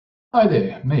Hi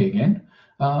there, me again.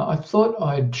 I thought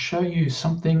I'd show you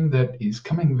something that is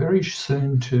coming very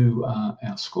soon to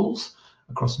our schools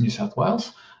across New South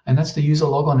Wales, and that's the User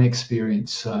Logon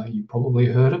Experience. You probably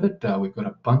heard of it. We've got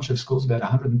a bunch of schools, about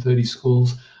 130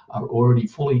 schools are already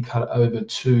fully cut over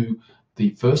to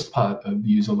the first part of the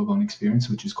User Logon Experience,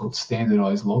 which is called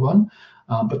Standardised.Logon.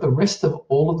 But the rest of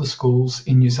all of the schools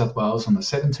in New South Wales on the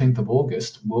 17th of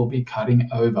August will be cutting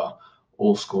over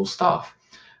all school staff.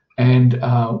 And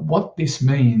what this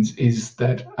means is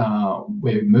that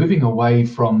we're moving away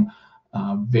from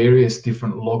various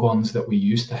different logons that we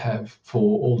used to have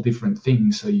for all different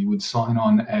things. So you would sign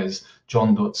on as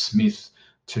John.Smith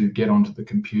to get onto the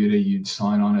computer. You'd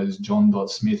sign on as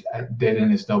John.Smith at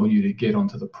NSW to get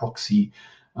onto the proxy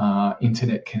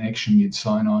internet connection. You'd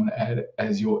sign on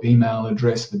as your email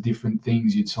address for different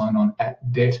things. You'd sign on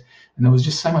at DET. And there was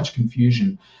just so much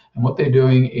confusion. And what they're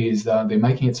doing is they're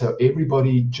making it so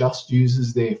everybody just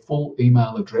uses their full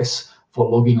email address for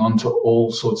logging on to all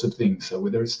sorts of things. So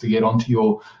whether it's to get onto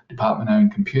your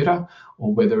department-owned computer,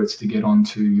 or whether it's to get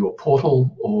onto your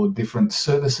portal or different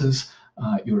services,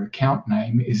 your account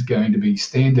name is going to be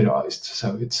standardized.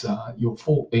 So it's your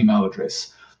full email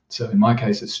address. So in my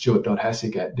case, it's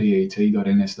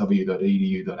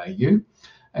stuart.hassick@det.nsw.edu.au.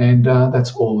 And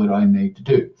that's all that I need to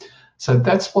do. So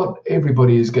that's what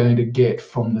everybody is going to get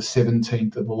from the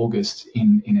 17th of August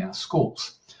in our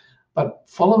schools. But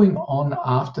following on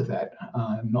after that,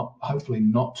 hopefully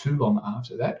not too long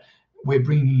after that, we're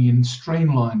bringing in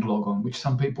Streamlined Logon, which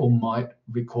some people might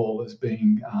recall as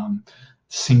being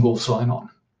single sign-on.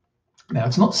 Now,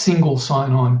 it's not single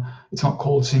sign-on. It's not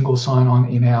called single sign-on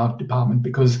in our department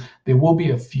because there will be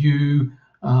a few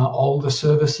older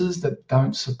services that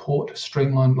don't support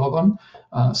Streamlined Logon,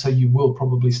 so you will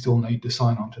probably still need to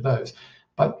sign on to those.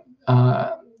 But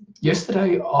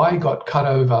yesterday, I got cut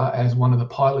over as one of the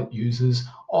pilot users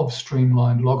of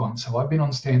Streamlined Logon. So I've been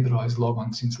on Standardised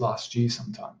Logon since last year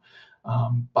sometime,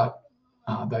 but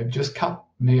they've just cut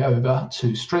me over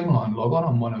to Streamlined Logon.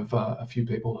 I'm one of a few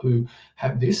people who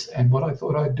have this, and what I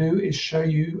thought I'd do is show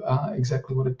you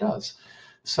exactly what it does.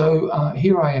 So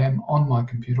here I am on my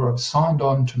computer. I've signed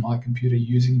on to my computer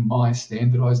using my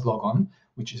Standardised Logon,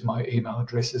 which is my email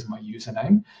address as my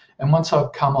username. And once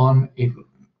I've come on, it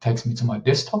takes me to my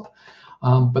desktop.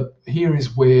 But here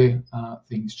is where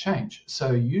things change.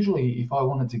 So usually if I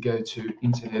wanted to go to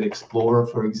Internet Explorer,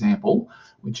 for example,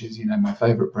 which is my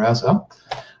favorite browser,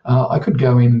 I could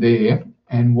go in there,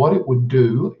 and what it would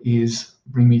do is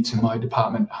bring me to my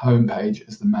department homepage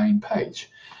as the main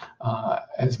page,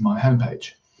 as my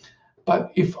homepage.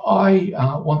 But if I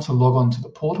want to log on to the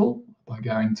portal by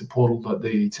going to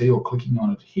portal.det or clicking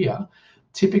on it here,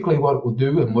 typically what it will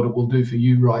do, and what it will do for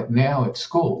you right now at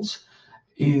schools,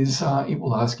 is it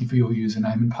will ask you for your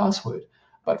username and password.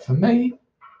 But for me,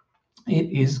 it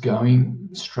is going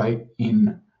straight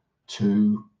in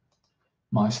to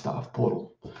my staff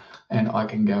portal. And I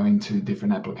can go into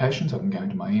different applications. I can go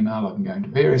into my email. I can go into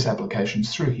various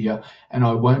applications through here, and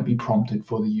I won't be prompted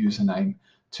for the username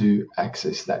to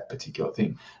access that particular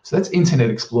thing. So that's Internet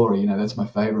Explorer. That's my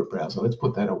favorite browser. Let's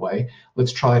put that away.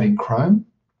 Let's try it in Chrome.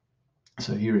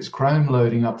 So here is Chrome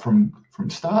loading up from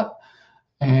start,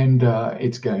 and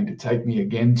it's going to take me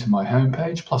again to my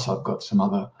homepage. Plus, I've got some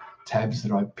other tabs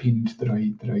that I pinned that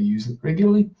I use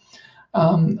regularly.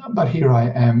 But here I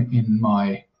am in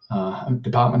my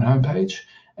department homepage,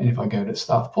 and if I go to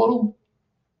Staff Portal,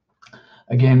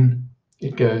 again,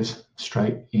 it goes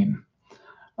straight in.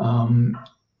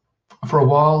 For a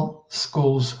while,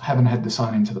 schools haven't had to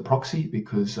sign into the proxy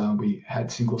because we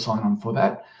had single sign-on for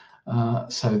that.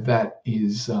 So that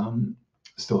is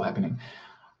still happening.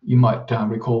 You might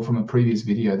recall from a previous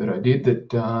video that I did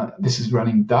that this is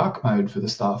running dark mode for the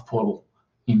Staff Portal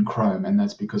in Chrome, and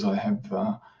that's because I have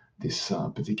this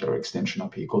particular extension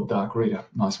up here called Dark Reader.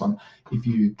 Nice one if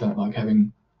you don't like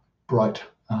having bright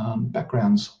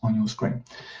backgrounds on your screen.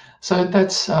 So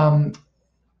that's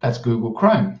Google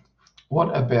Chrome.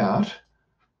 What about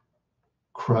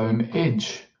Chrome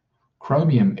Edge?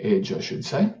 Chromium Edge, I should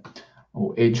say,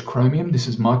 or Edge Chromium. This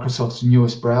is Microsoft's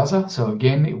newest browser. So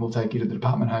again, it will take you to the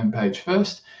department homepage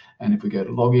first. And if we go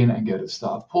to login and go to the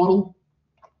Staff Portal,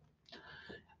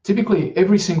 typically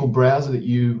every single browser that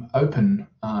you open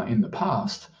in the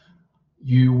past,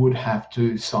 you would have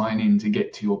to sign in to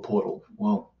get to your portal.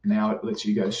 Well, now it lets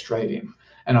you go straight in.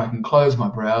 And I can close my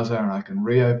browser and I can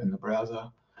reopen the browser,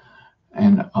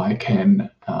 and I can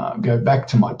go back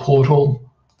to my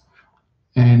portal,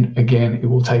 and again, it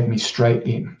will take me straight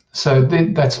in. So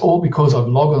that's all because I've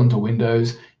logged onto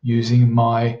Windows using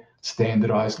my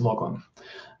Standardised Logon.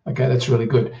 Okay, that's really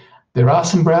good. There are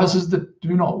some browsers that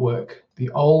do not work. the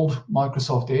old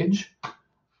Microsoft Edge,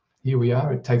 here we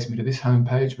are. It takes me to this home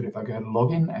page, but if I go to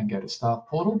login and go to staff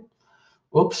portal,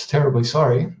 oops, terribly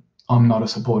sorry, I'm not a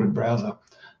supported browser.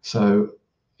 So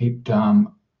it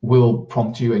will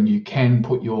prompt you, and you can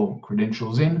put your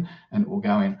credentials in and it will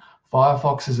go in.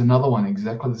 Firefox is another one,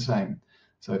 exactly the same.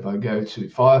 So if I go to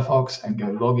Firefox and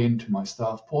go log in to my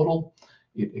staff portal,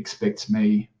 it expects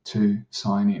me to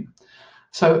sign in.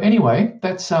 So anyway,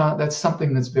 that's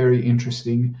something that's very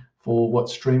interesting for what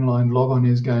Streamlined Logon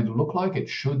is going to look like. It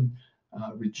should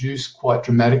reduce quite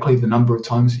dramatically the number of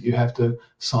times that you have to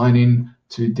sign in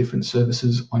to different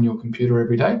services on your computer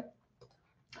every day.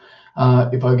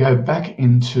 If I go back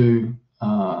into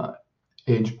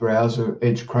Edge browser,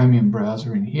 Edge Chromium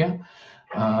browser in here,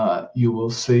 you will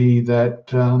see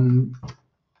that I'm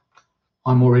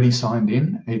already signed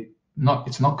in.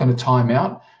 It's not going to time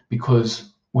out, because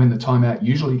when the timeout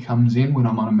usually comes in when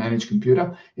I'm on a managed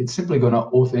computer, it's simply going to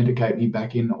authenticate me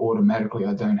back in automatically.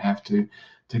 I don't have to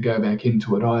go back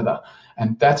into it either.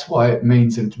 And that's why it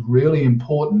means that it's really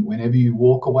important whenever you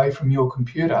walk away from your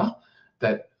computer,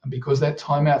 that because that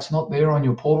timeout's not there on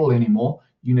your portal anymore,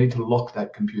 you need to lock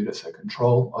that computer. So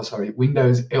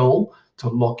Windows L to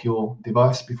lock your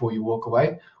device before you walk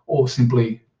away, or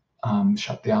simply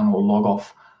shut down or log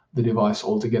off the device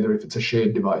altogether if it's a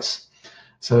shared device.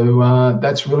 So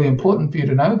that's really important for you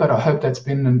to know, but I hope that's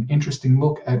been an interesting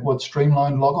look at what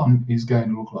Streamlined Logon is going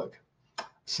to look like.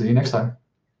 See you next time.